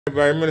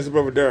Everybody, Minister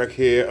Brother Derek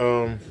here.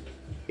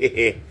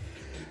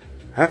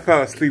 I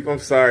fell asleep. I'm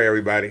sorry,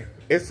 everybody.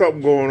 It's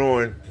something going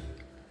on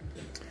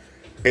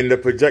in the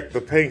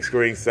projector paint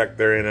screen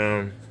sector,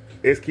 and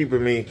it's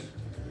keeping me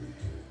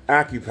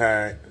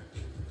occupied.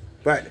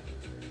 But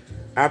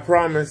I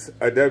promise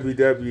a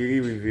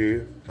WWE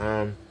review.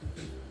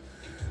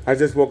 I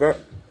just woke up,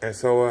 and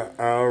so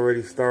I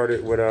already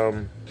started with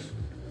Oh,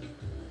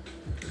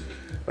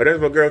 that's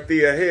my girl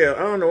Thea Hill. I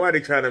don't know why they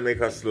trying to make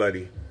her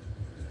slutty.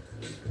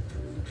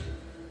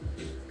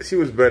 She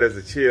was better as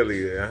a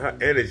cheerleader. And her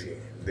energy,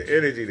 the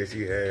energy that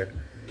she had,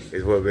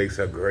 is what makes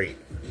her great.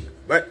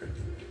 But,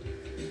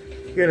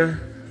 you know,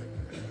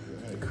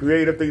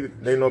 creative,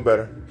 they know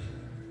better.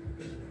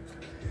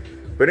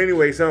 But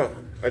anyway, so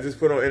I just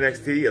put on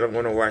NXT, and I'm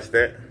going to watch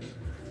that.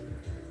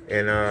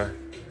 And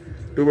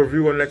do a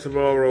review on that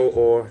tomorrow,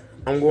 or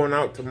I'm going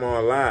out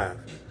tomorrow live.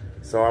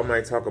 So I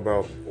might talk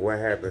about what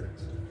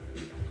happens.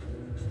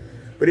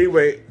 But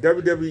anyway,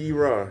 WWE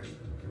Raw.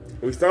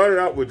 We started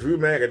out with Drew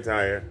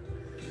McIntyre.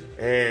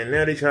 And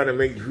now they're trying to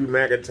make Drew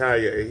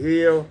McIntyre a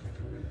heel.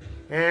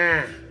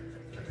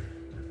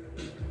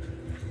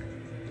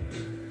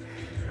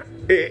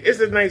 It's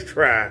a nice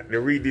try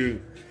to redo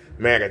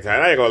McIntyre.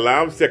 I ain't gonna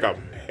lie, I'm sick of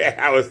him.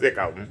 I was sick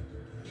of him.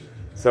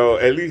 So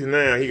at least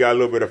now he got a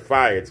little bit of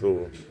fire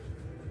to him.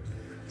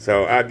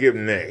 So I'll give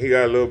him that. He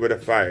got a little bit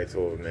of fire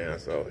to him now.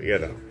 So, you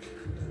know,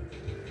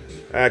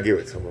 I'll give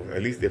it to him.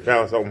 At least they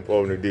found something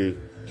for him to do.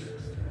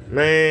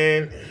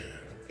 Man,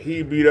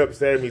 he beat up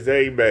Sami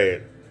Zayn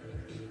bad.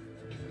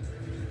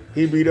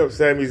 He beat up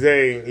Sami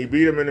Zayn. He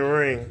beat him in the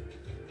ring.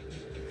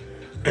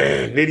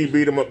 Then he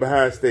beat him up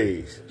behind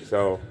stage.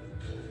 So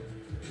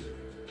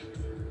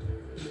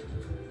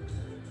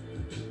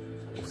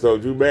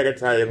Drew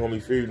McIntyre gonna be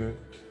feuding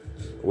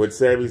with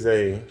Sami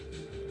Zayn.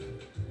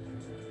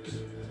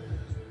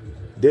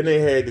 Then they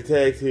had the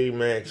tag team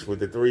match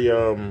with the three.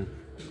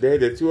 They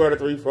had the 2 out of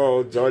 3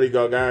 falls. Johnny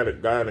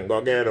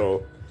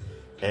Gargano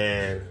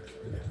and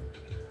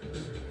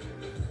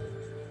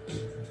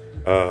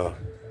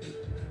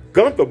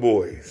Gunther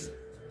Boys.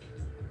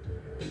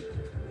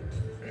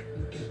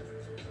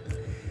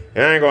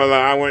 And I ain't gonna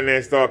lie, I went there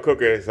and started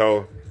cooking,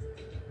 so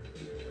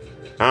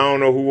I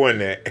don't know who won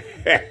that.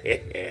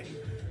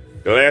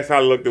 The last I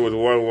looked, it was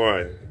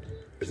 1-1.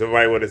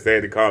 Somebody would have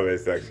said in the comment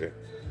section.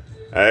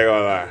 I ain't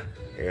gonna lie,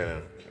 you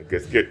know, you can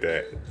skip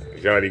that.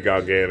 Johnny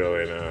Gargano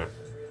and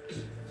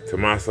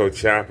Tommaso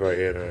Ciampa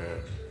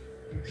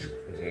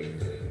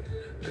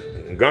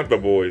and Gunther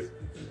Boys.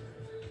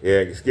 Yeah,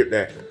 you can skip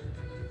that.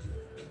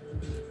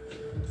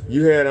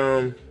 You had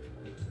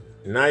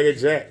Nia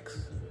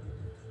Jax.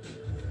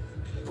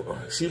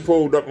 She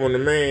pulled up on the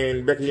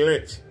man, Becky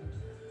Lynch.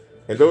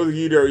 And those of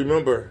you that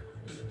remember,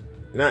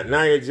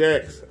 Nia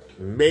Jax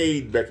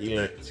made Becky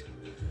Lynch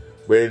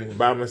when,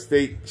 by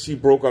mistake, she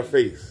broke her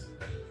face.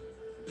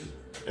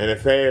 And the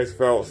fans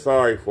felt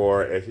sorry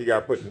for her as she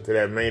got put into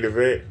that main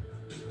event.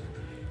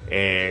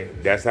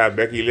 And that's how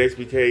Becky Lynch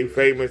became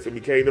famous and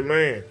became the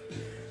man.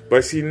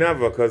 But she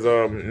never, because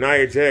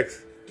Nia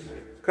Jax,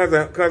 because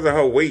of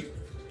her weight,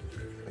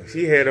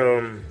 she had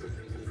her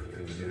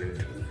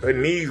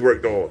knees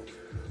worked off,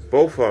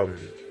 both of them.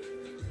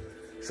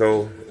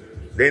 So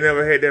they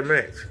never had that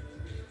match.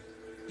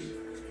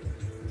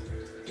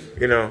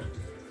 You know,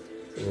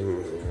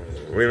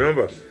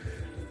 remember,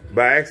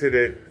 by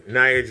accident,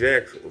 Nia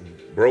Jax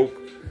broke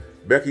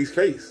Becky's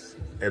face,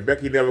 and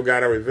Becky never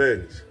got her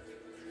revenge.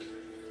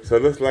 So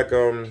it looks like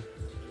Rhea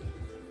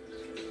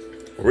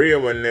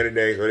wasn't there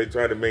today, so they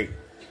tried to make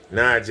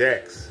Nia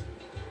Jax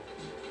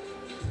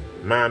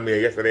remind me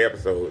of yesterday's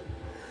episode.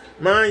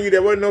 Mind you,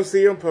 there wasn't no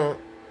CM Punk.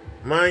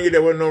 Mind you,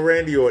 there wasn't no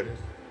Randy Orton.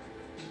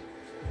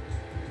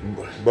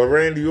 But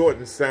Randy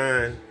Orton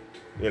signed,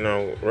 you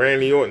know, with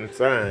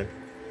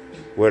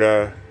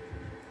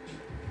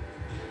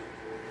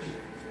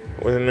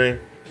what's his name?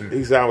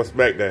 He signed with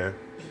SmackDown.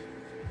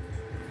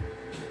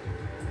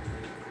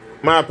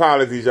 My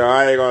apologies, y'all.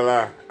 I ain't gonna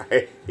lie.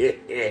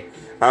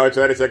 I was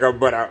trying to check her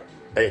butt out.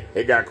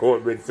 It got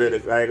caught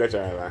mid-sentence. I ain't gonna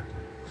try to lie.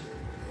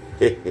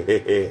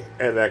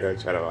 I'm not gonna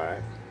try to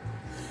lie.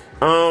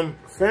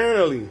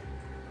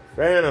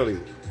 Finally,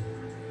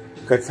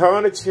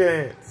 Katana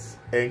Chance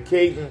and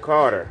Kaden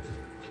Carter,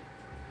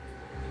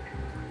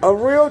 a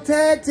real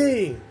tag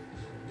team.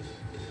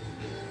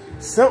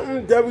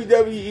 Something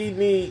WWE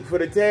need for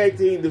the tag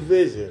team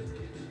division.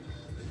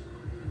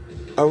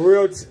 A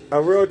real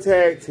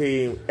tag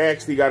team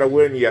actually got a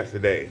win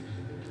yesterday.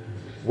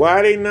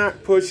 Why they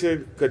not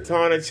pushing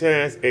Katana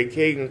Chance and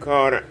Kaden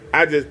Carter,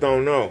 I just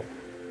don't know.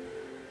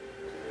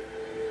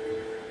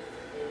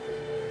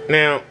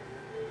 Now,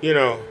 you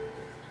know,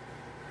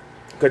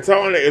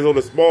 Katana is on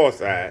the small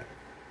side.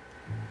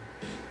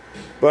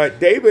 But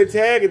they've been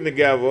tagging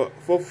together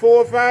for 4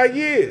 or 5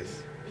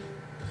 years.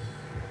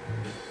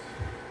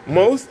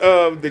 Most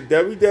of the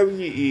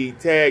WWE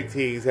tag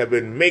teams have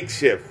been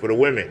makeshift for the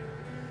women.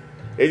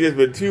 It's just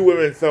been 2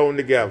 women thrown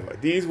together.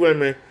 These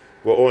women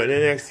were on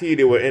NXT.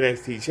 They were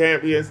NXT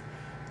champions.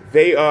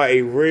 They are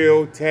a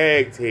real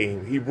tag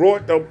team. He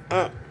brought them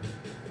up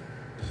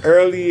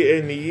earlier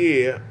in the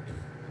year,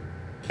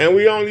 and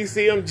we only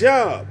see him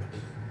job.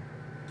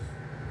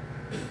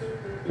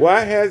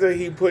 Why hasn't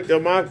he put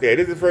them out there?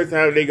 This is the first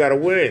time they got a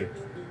win.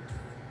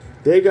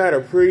 They got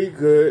a pretty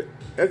good,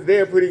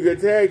 they're a pretty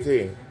good tag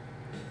team.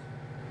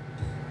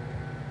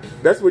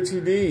 That's what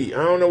you need.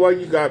 I don't know why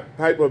you got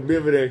Piper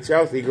Niven and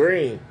Chelsea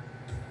Green.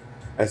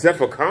 Except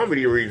for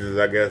comedy reasons,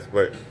 I guess,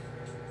 but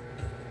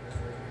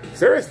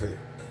seriously.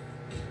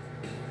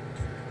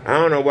 I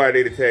don't know why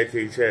they the tag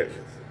team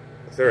champions.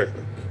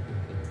 Seriously.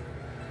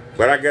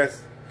 But I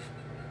guess,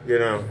 you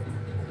know,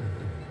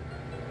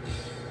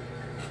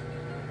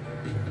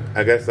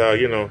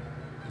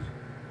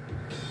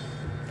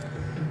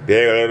 they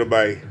ain't gonna let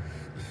nobody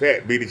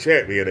fat be the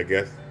champion, I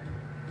guess.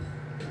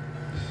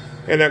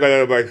 They're not gonna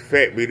let nobody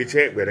fat be the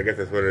champion, I guess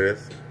that's what it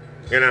is.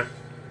 You know?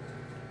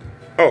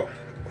 Oh,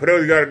 for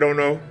those of you guys that don't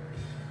know,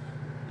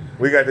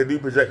 we got the new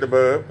projector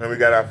bulb, and we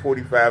got our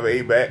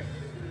 45A back,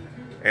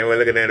 and we're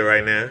looking at it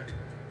right now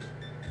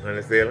on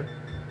the ceiling.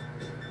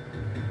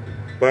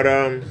 But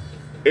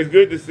it's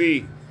good to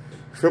see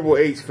Triple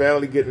H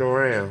finally getting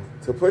around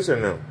to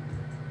pushing them.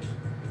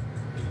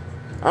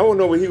 I don't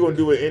know what he gonna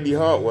do with Indy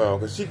Hartwell,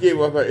 because she gave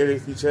up her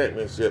NXT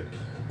championship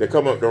to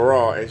come up to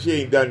Raw, and she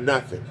ain't done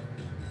nothing.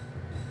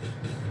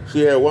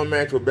 She had one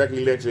match with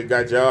Becky Lynch and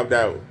got jobbed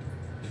out,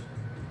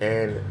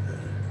 and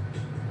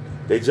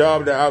they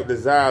jobbed her out to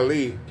Xia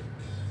Li,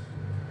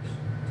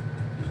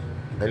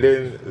 and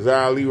then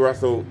Xia Li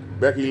wrestled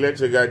Becky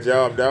Lynch and got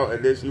jobbed out,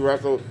 and then she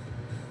wrestled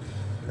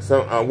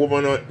a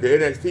woman on the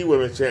NXT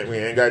Women's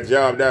Champion and got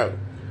jobbed out.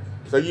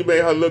 So you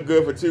made her look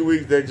good for 2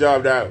 weeks, then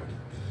jobbed out.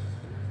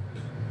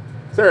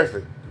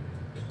 Seriously.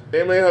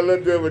 They made her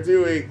look good for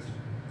 2 weeks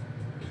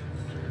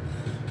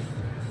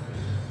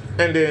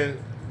and then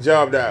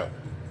jobbed out.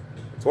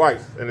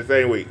 Twice in the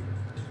same week.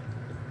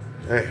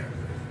 Man.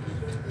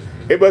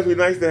 It must be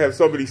nice to have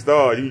so many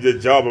stars, you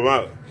just job them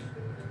out.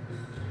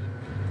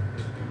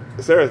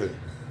 Seriously.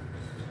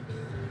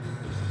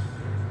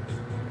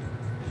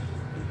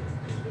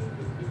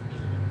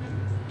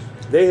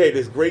 They had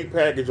this great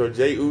package on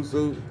Jey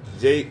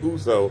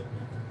Uso,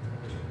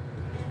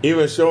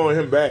 even showing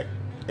him back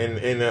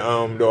in the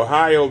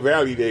Ohio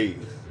Valley days.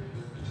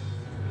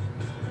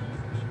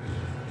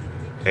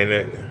 And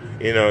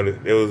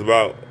it was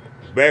about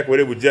back when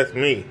it was just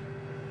me.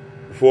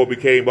 Before it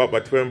became about my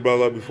twin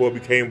brother, before it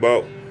became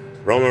about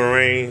Roman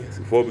Reigns,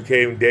 before it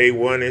became Day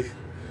One-ish,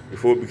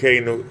 before it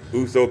became the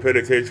Uso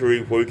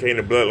Penitentiary, before it became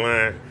the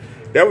Bloodline.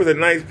 That was a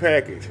nice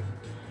package.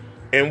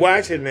 And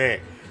watching that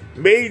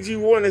made you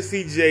want to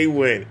see Jey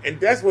win. And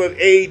that's what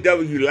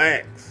AEW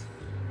lacks.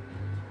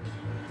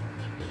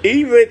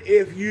 Even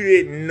if you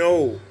didn't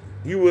know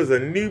you was a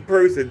new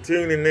person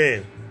tuning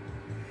in,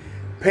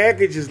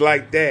 packages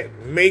like that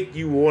make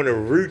you want to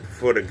root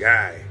for the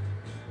guy.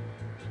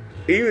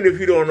 Even if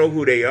you don't know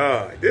who they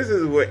are. This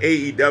is what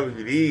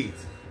AEW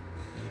needs.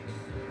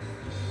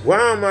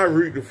 Why am I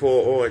rooting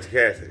for Orange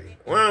Cassidy?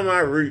 Why am I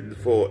rooting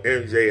for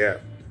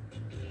MJF?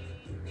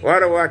 Why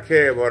do I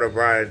care about a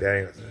Bryan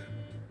Danielson?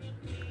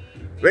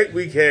 Make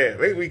me care.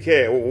 Make me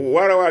care.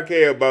 Why do I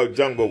care about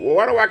Jungle?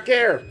 Why do I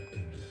care?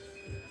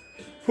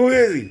 Who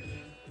is he?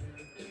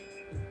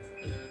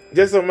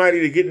 Just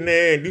somebody to get in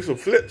there and do some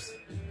flips.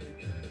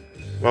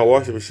 My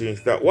washing machine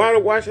stopped.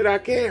 Why should I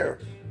care?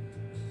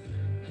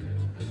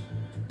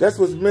 That's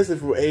what's missing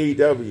from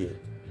AEW.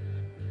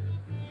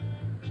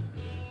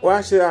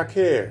 Why should I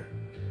care?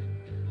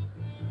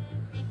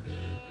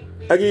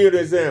 I'll give you an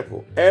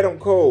example. Adam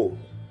Cole.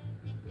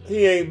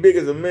 He ain't big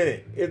as a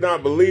minute. It's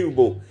not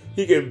believable.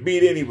 He can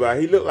beat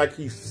anybody. He look like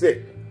he's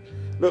sick.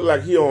 Look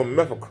like he on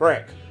meth or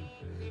crack.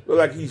 Look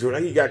like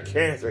he got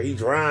cancer. He's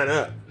drying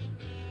up.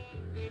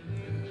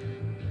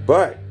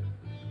 But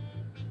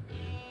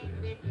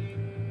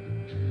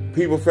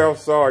people felt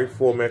sorry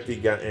for him after he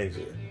got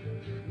injured.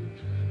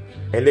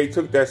 And they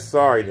took that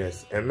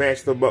sorriness and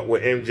matched him up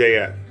with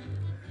MJF.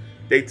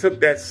 They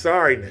took that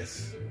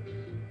sorriness.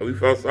 We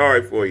felt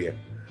sorry for you.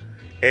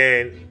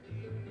 And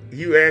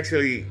you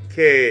actually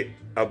cared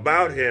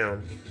about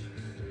him.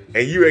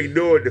 And you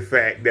ignored the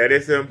fact that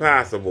it's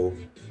impossible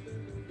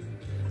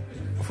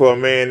for a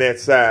man that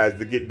size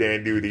to get there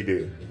and do what he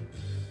did.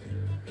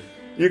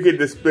 You can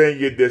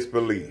suspend your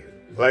disbelief.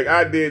 Like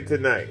I did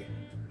tonight.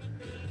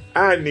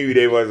 I knew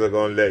they wasn't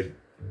going to let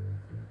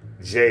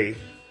Jey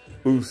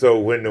Uso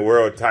win the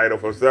world title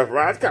from Seth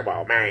Rollins. Come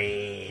on,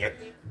 man.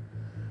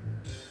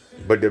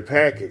 But the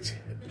package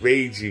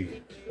made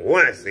you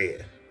want to see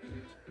it.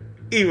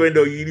 Even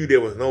though you knew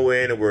there was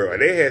nowhere in the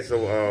world. They had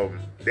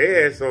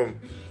some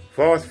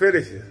false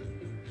finishes.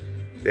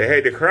 They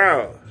had the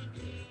crowd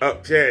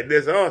up chanting,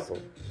 "This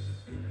awesome."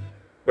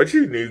 But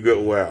you knew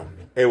good well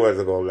it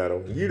wasn't going to let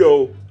them. You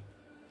know,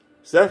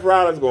 Seth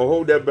Rollins going to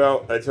hold that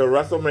belt until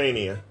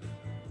WrestleMania.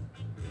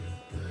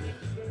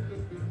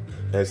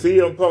 And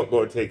CM Punk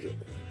going to take it.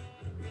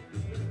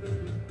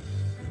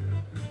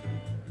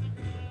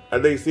 I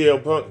think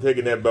CM Punk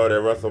taking that belt at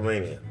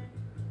WrestleMania.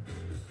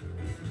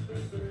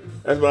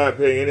 That's my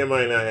opinion. It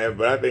might not have,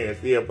 but I think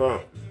it's CM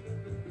Punk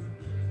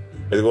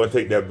is going to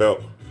take that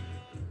belt.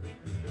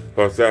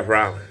 for Seth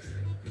Rollins.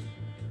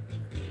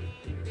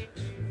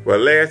 Well,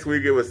 last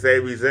week it was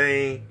Sami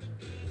Zayn.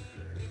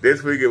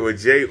 This week it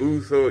was Jey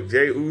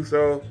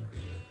Uso.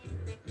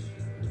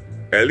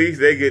 At least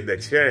they get the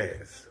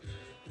chance.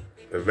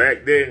 But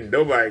back then,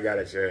 nobody got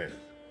a chance.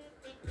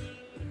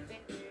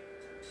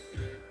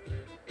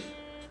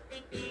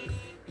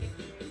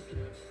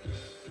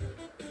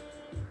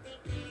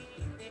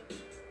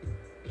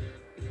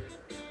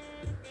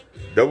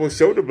 Double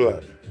shoulder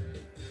blood.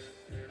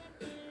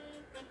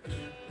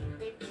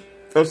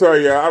 I'm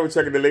sorry, y'all. I was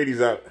checking the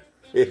ladies out.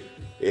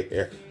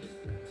 Yeah.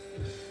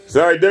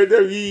 Sorry,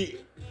 WWE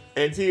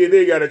and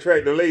TNA got to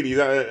track the ladies.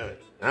 I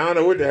don't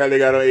know what the hell they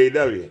got on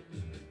AEW.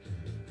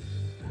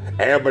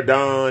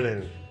 Abaddon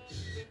and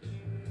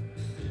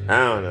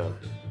I don't know.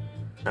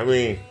 I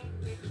mean,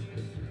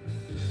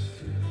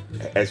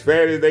 as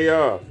fat as they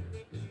are,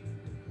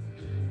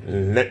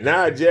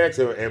 Nia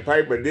Jackson and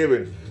Piper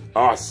Niven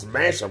are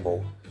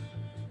smashable.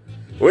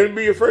 Wouldn't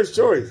be your first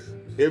choice.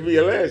 It'd be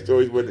your last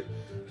choice, but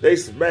they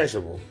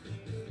smashable.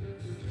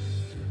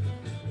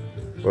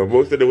 But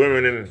most of the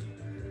women in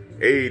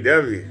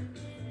AEW,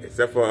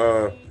 except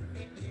for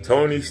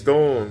Toni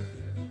Storm,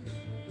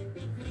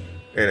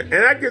 and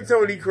I give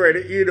Tony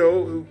credit, you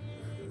know,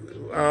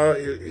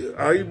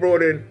 he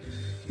brought in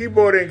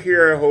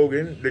Kiera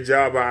Hogan, the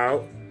job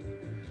out,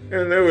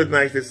 and it was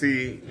nice to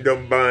see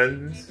them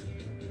buns.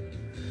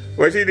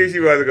 But she knew she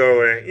wasn't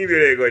going. You knew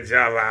they were going to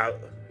job out.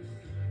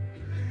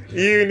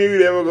 You knew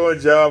they were going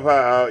to job her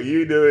out.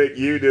 You knew it.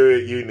 You knew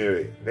it. You knew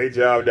it. They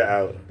jobbed her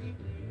out.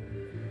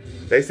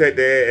 They sat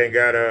there and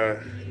got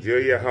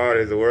Julia Hart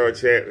as the world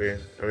champion.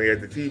 I mean,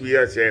 as the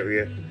TBS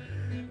champion.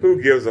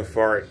 Who gives a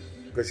fart?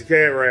 Because she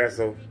can't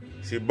wrestle.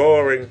 She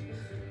boring.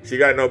 She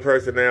got no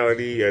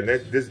personality. And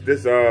this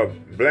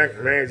Black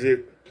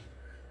Magic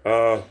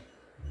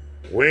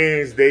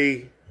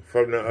Wednesday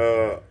from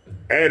the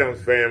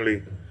Addams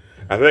family.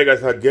 I think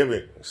that's her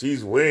gimmick.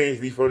 She's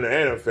Wednesday from the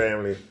Addams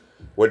family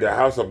with the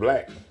House of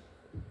Black.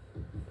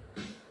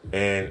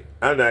 And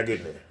I'm not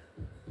getting it.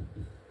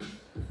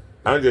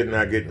 I'm just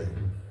not getting it.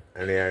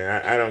 I mean,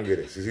 I don't get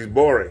it. She's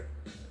boring.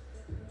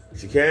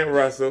 She can't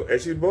wrestle, and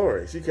she's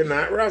boring. She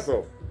cannot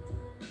wrestle.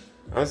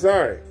 I'm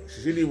sorry.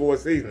 She needs more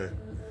seasoning.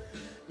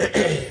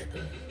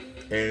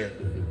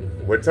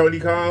 And what Tony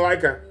Khan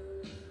like her,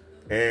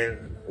 and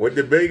what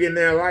the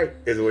billionaire like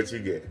is what you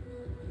get.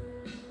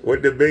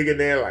 What the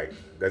billionaire like.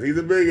 Because he's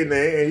a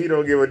billionaire, and he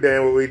don't give a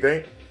damn what we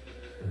think.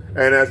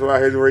 And that's why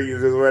his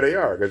ratings is where they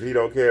are. Because he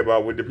don't care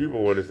about what the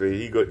people want to see.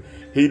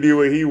 He do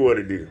what he want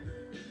to do.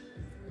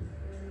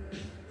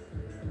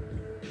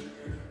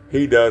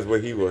 He does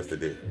what he wants to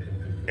do.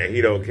 And he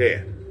don't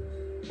care.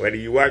 Whether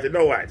you watch or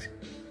don't watch.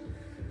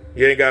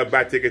 You ain't got to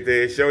buy tickets to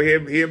his show. He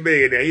a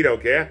billionaire. He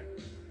don't care.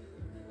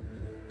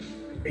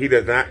 He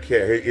does not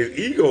care. His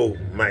ego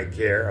might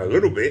care a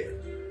little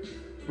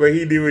bit. But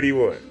he do what he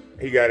wants.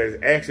 He got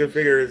his action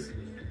figures.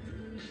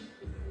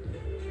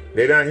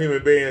 They're not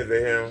human beings to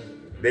him.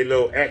 They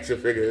little action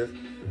figures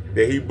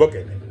that he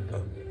booking.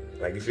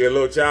 Like you see a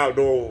little child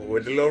doing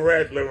with the little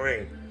wrestling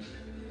ring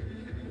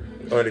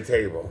on the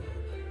table.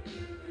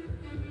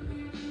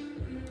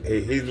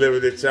 He's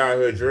living his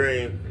childhood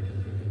dream,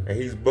 and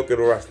he's booking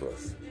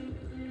wrestlers.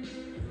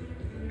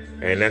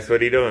 And that's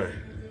what he's doing.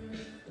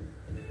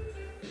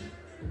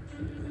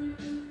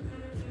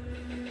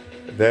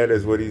 That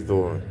is what he's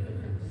doing.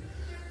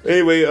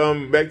 Anyway,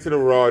 back to the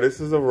Raw. This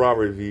is a Raw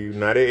review,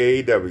 not an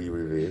AEW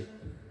review.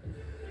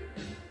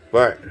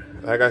 But,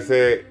 like I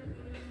said,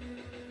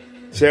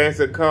 Chance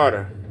and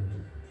Carter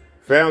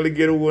finally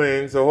get a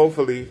win, so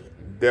hopefully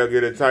they'll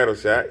get a title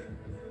shot.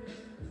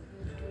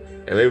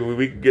 And maybe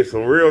we can get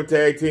some real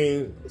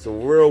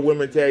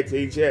women tag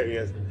team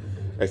champions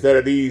instead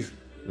of these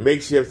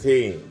makeshift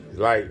teams.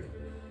 Like,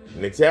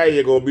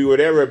 Natalya gonna be with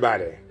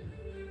everybody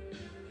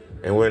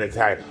and win a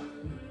title.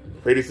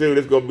 Pretty soon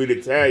it's gonna be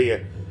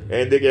Natalya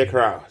and Nikki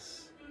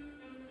Cross.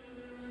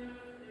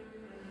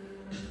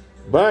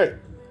 But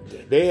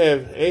they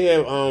have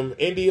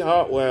Indy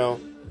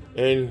Hartwell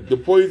and the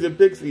Poison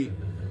Pixie,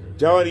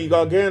 Johnny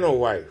Gargano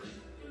wife.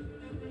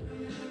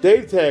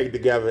 They've tagged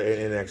together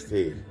in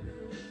NXT.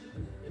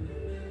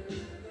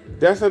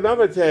 That's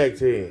another tag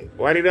team.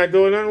 Why they not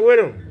doing nothing with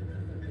them?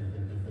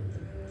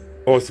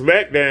 On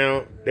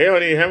SmackDown, they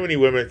don't even have any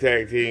women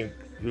tag team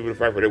people to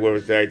fight for their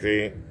women's tag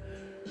team.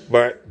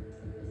 But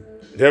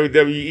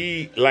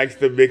WWE likes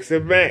to mix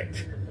and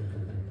match.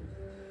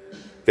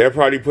 They'll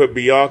probably put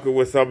Bianca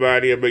with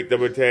somebody and make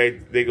them a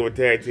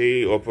tag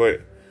team, or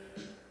put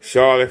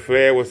Charlotte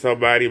Flair with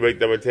somebody and make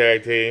them a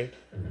tag team,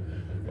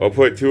 or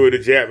put two of the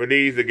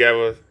Japanese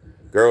together,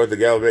 girls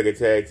together, make a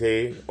tag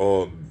team,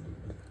 or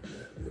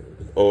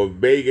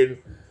Megan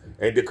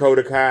and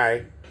Dakota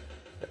Kai.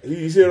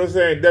 You see what I'm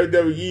saying?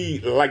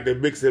 WWE like to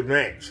mix and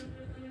match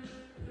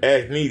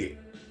as needed.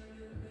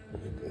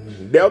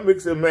 They'll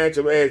mix and match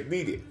them as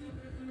needed.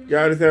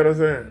 Y'all understand what I'm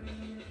saying?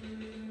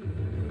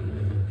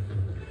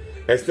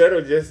 Instead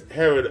of just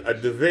having a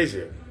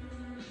division,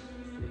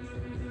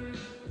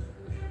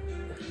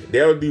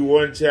 they'll do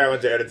one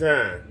challenger at a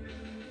time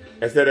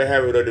instead of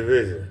having a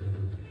division.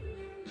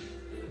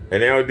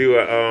 And they'll do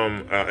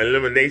a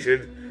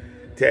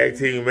elimination tag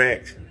team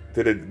match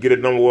to get a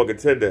number 1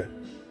 contender.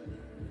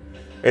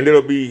 And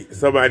it'll be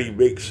somebody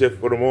makeshift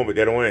for the moment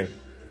that'll win.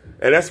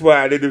 And that's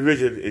why the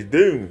division is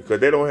doomed, because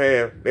they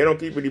don't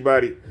keep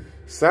anybody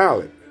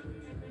solid.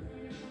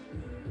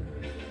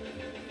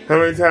 How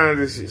many times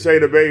has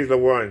Shayna Baszler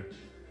won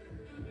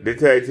the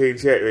tag team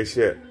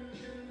championship?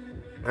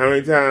 How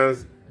many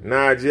times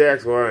Nia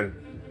Jax won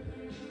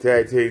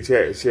tag team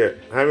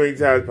championship? How many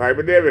times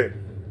Piper Niven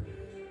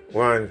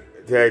won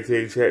tag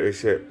team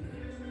championship?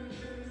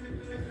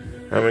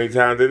 How many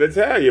times did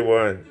Natalya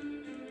won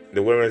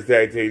the women's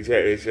tag team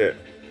championship?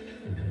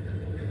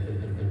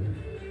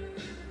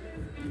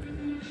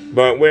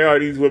 But where are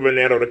these women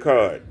at on the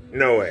card?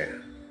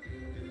 Nowhere.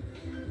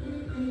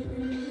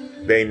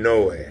 They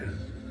nowhere.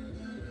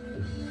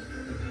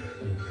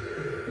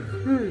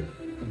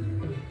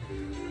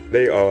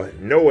 They are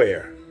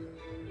nowhere.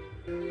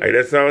 Like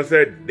that song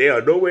said, they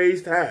are no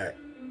ways tied.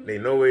 They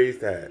no ways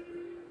tied.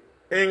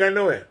 They ain't got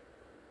nowhere.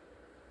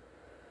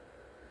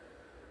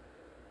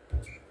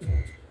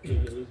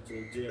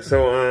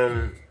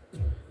 So,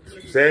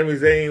 Sami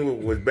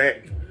Zayn was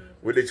back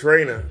with the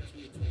trainer.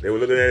 They were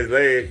looking at his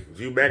leg.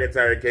 Drew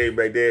McIntyre came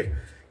back there.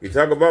 You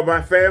talk about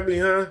my family,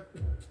 huh?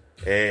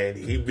 And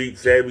he beat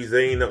Sami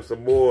Zayn up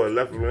some more and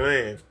left him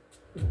alone.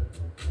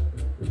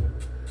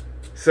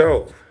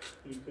 So,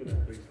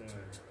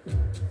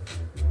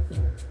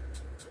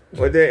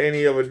 was there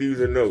any other news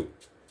of note?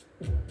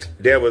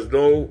 There was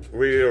no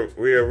Rhea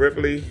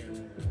Ripley.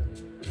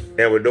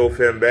 There was no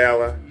Finn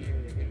Balor.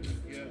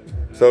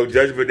 So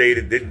Judgment Day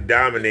didn't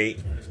dominate.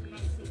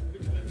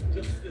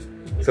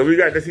 So we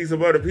got to see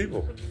some other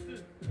people.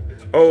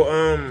 Oh,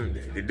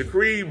 the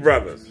Creed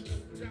brothers.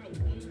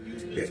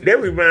 They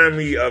remind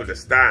me of the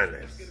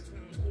Steiners.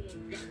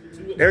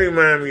 They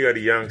remind me of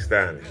the young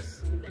Steiners.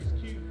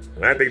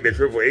 I think that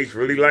Triple H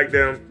really liked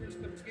them.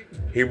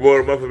 He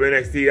brought them up from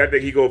NXT. I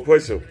think he gonna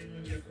push them.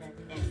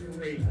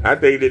 I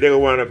think that they're gonna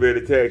wind up being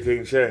the tag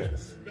team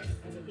champs.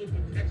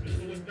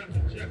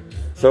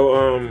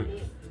 So,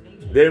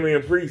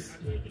 Damian Priest,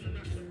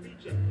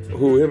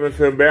 who him and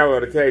Finn Balor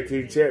are the tag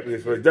team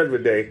champions for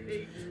Judgment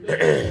Day,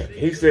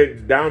 he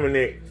said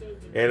Dominic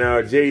and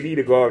JD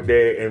to go out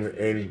there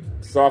and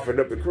soften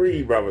up the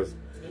Creed brothers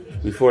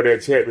before their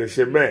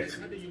championship match.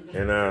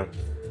 And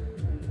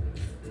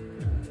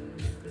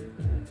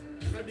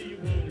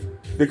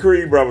the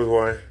Creed brothers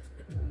won.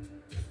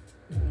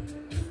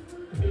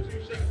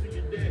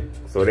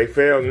 So they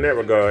failed in that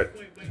regard.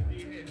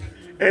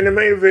 And the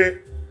main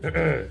event,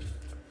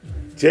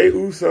 Jey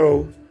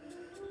Uso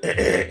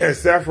and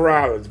Seth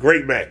Rollins,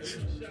 great match.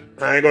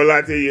 I ain't gonna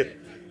lie to you,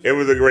 it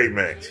was a great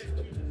match.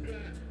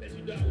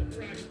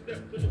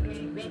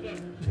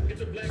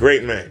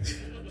 Great match.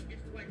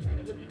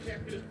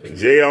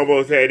 Jey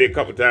almost had it a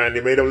couple times.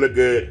 They made him look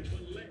good.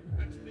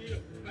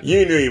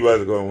 You knew he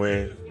wasn't gonna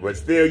win, but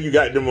still you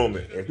got the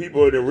moment. And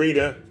people in the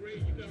arena,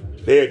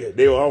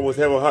 they were almost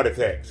having heart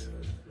attacks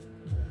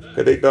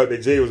because they thought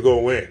that Jey was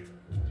gonna win.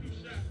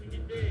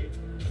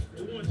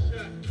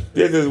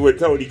 This is what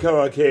Tony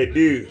Khan can't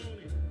do.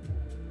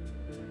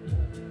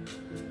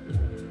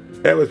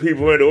 That was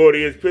people in the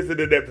audience pissing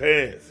in their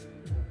pants.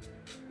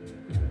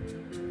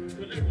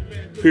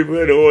 People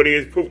in the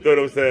audience pooped on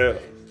themselves.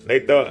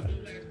 They thought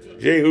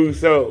Jey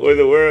Uso was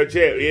a world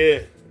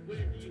champion.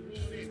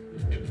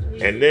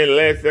 And then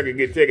last second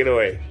get taken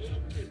away.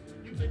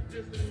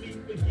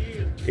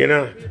 You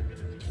know?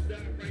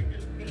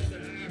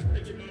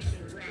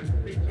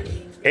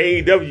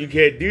 AEW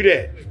can't do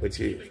that with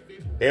you.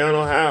 They don't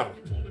know how.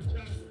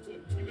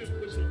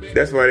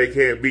 That's why they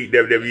can't beat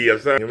WWE. I'm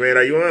sorry, man,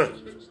 how you want?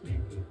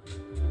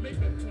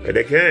 But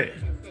they can't.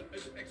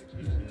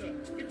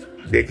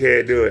 They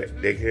can't do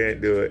it. They can't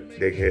do it.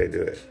 They can't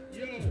do it.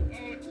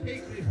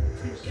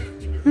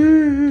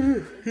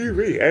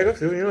 I ain't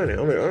still on it.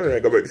 I'm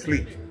gonna go back to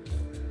sleep.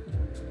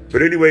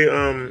 But anyway,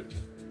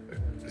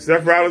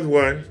 Seth Rollins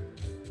won.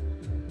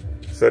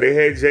 So they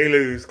had Jey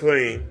lose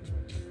clean.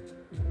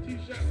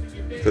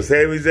 So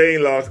Sami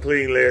Zayn lost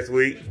clean last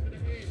week.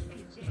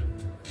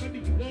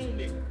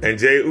 And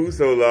Jey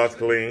Uso lost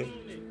clean.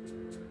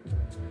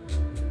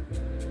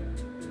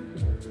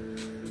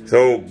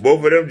 So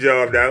both of them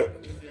jobbed out.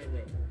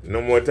 No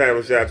more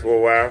title shots for a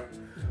while.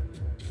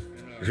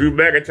 Drew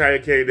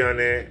McIntyre came down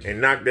there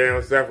and knocked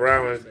down Seth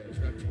Rollins,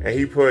 and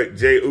he put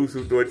Jey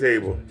Uso through a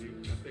table.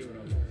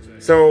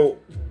 So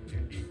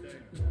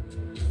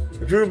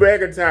Drew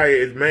McIntyre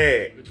is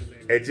mad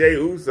at Jey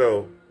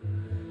Uso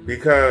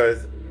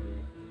because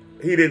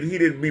he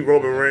didn't beat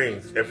Roman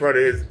Reigns in front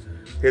of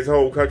his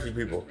whole country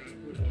people.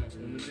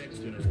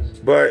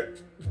 But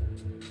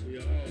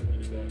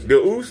the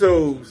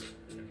Usos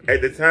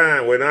at the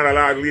time were not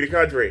allowed to leave the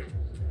country.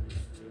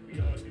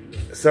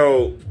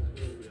 So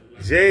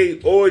Jey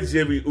or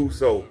Jimmy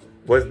Uso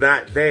was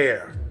not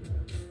there.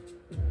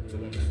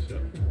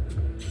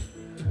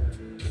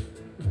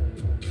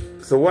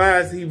 So why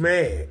is he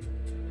mad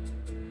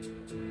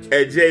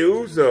at Jey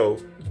Uso?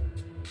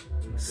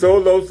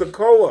 Solo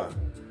Sikoa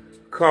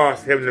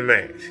cost him the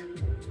match.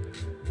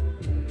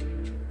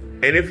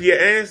 And if your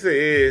answer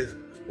is,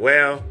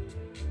 well,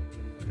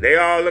 they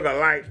all look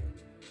alike,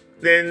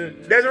 then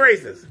that's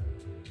racist.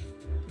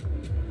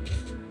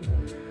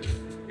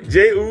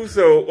 Jey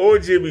Uso or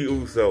Jimmy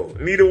Uso,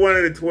 neither one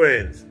of the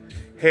twins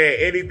had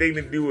anything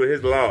to do with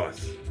his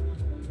loss.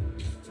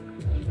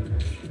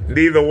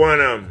 Neither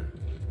one of them.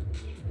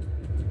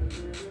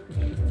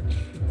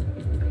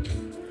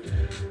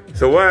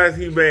 So why is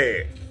he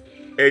mad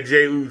at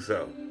Jey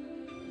Uso?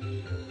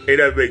 It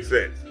doesn't make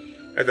sense.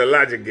 That's a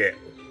logic gap.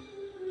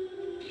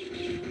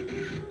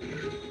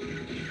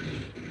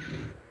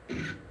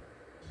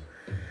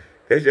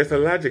 It's just a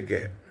logic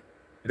gap.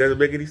 It doesn't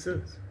make any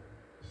sense.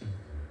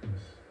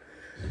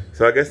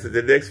 So I guess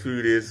the next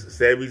feud is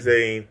Sami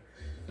Zayn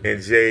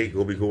and Jey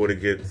will be going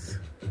against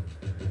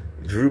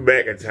Drew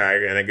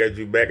McIntyre. And I guess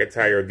Drew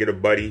McIntyre will get a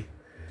buddy.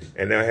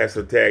 And they'll have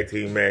some tag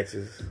team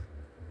matches.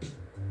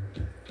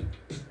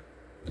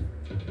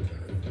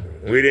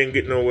 We didn't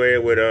get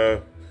nowhere with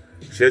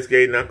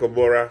Shinsuke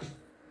Nakamura.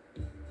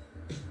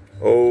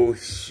 Oh,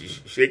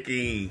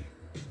 shaky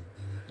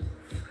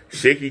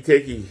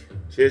takey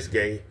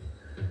Shinsuke.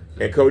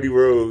 And Cody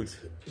Rhodes.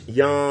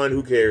 Yawn,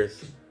 who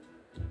cares?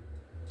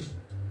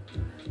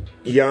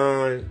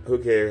 Yawn, who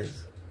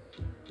cares?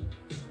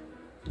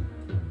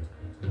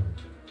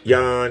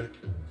 Yawn.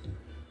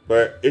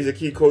 But it's to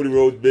keep Cody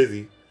Rhodes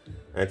busy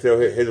until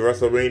his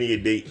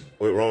WrestleMania date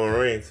with Roman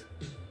Reigns.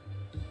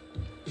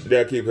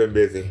 They'll keep him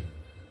busy.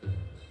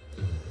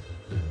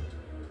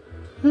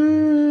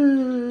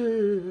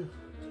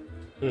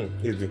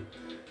 Excuse me.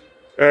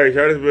 Alright,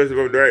 y'all,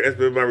 that's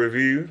been my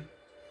review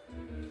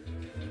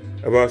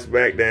about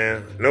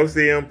SmackDown. No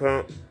CM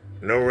Punk,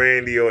 no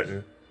Randy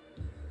Orton,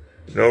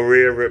 no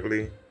Rhea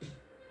Ripley,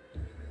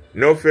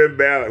 no Finn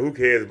Balor. Who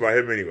cares about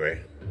him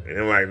anyway?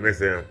 Nobody miss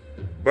him.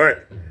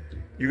 But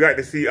you got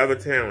to see other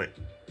talent.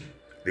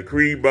 The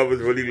Creed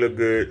brothers really look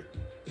good.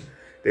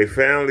 They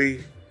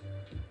finally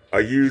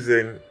are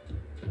using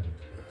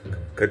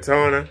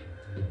Katana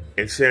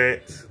and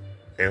Chance,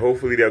 and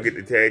hopefully they'll get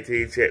the tag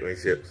team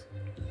championships.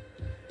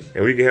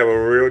 And we can have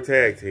a real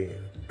tag team,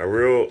 a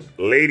real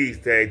ladies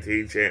tag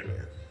team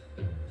champion.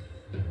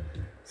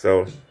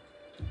 So,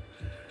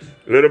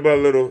 little by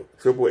little,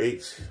 Triple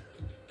H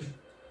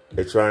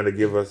is trying to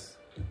give us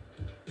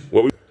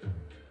what we...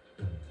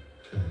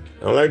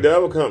 Unlike the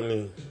other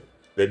company,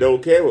 they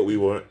don't care what we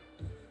want.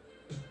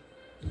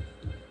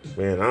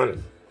 Being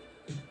honest.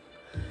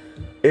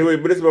 Anyway,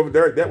 but this is Brother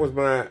Derek. That was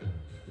my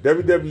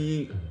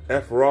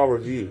WWF Raw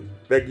review.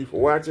 Thank you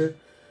for watching.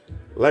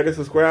 Like and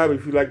subscribe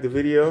if you like the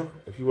video.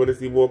 If you want to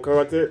see more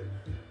content,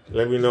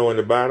 let me know in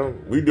the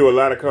bottom. We do a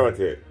lot of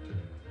content.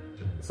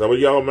 Some of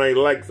y'all might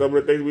like some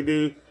of the things we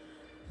do.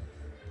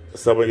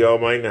 Some of y'all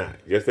might not.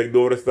 Just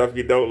ignore the stuff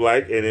you don't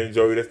like and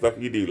enjoy the stuff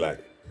you do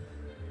like.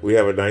 We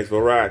have a nice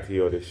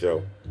variety on this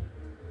show.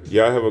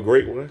 Y'all have a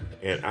great one,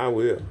 and I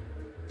will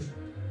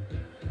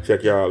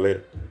check y'all out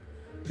later.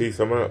 Peace,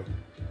 I'm out.